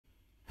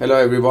Hello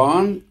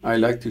everyone, I'd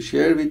like to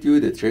share with you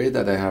the trade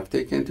that I have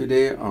taken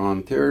today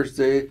on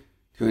Thursday,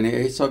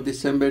 28th of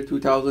December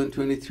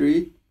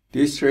 2023.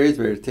 These trades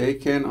were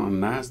taken on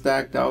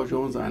Nasdaq, Dow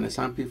Jones and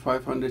S&P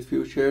 500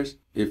 futures.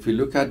 If we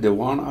look at the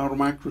 1 hour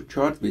macro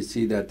chart, we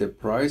see that the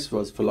price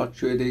was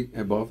fluctuating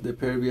above the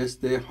previous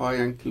day high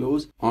and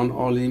close on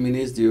all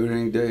E-minis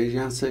during the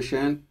Asian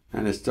session,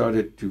 and it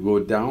started to go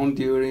down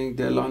during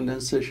the London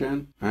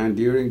session, and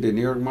during the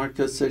New York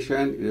market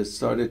session it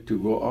started to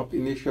go up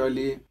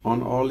initially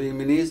on all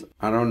E-minis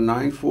around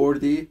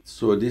 940.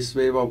 So this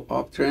wave of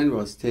uptrend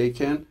was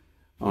taken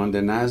on the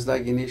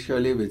Nasdaq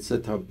initially with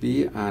setup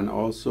B, and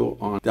also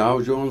on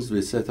Dow Jones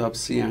with setup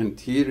C and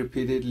T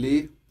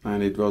repeatedly,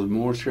 and it was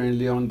more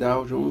trendy on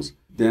Dow Jones.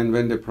 Then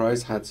when the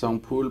price had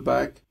some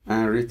pullback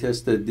and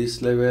retested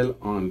this level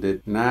on the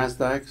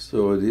Nasdaq,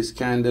 so this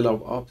candle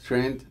of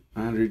uptrend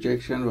and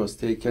rejection was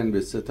taken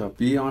with setup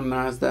B on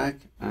Nasdaq,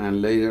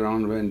 and later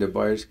on when the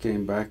buyers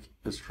came back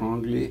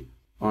strongly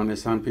on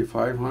S&P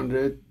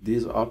 500,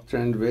 this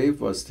uptrend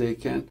wave was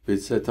taken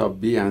with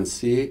setup B and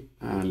C,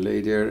 and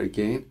later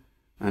again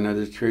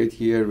another trade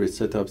here with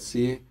setup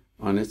C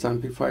on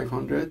S&P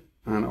 500.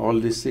 And all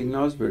these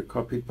signals were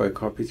copied by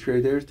copy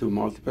trader to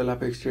multiple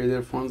Apex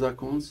Trader funds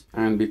accounts.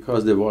 And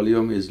because the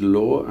volume is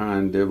low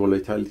and the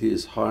volatility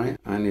is high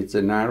and it's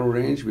a narrow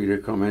range, we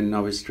recommend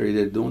novice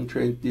trader don't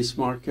trade this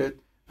market.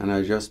 And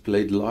I just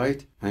played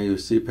light, and you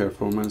see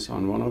performance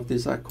on one of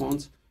these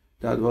accounts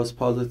that was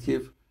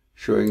positive,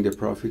 showing the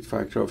profit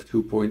factor of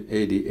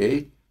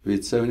 2.88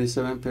 with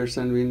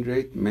 77% win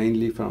rate,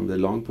 mainly from the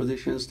long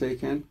positions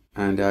taken,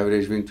 and the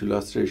average win to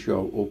loss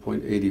ratio of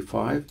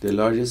 0.85. The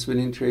largest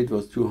winning trade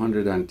was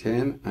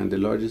 210, and the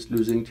largest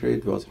losing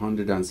trade was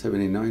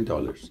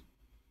 $179.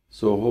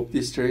 So hope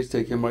this trade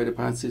taken by the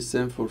PAAT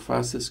system for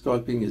fast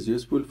scalping is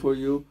useful for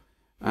you,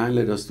 and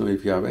let us know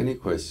if you have any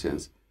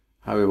questions.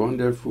 Have a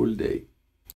wonderful day.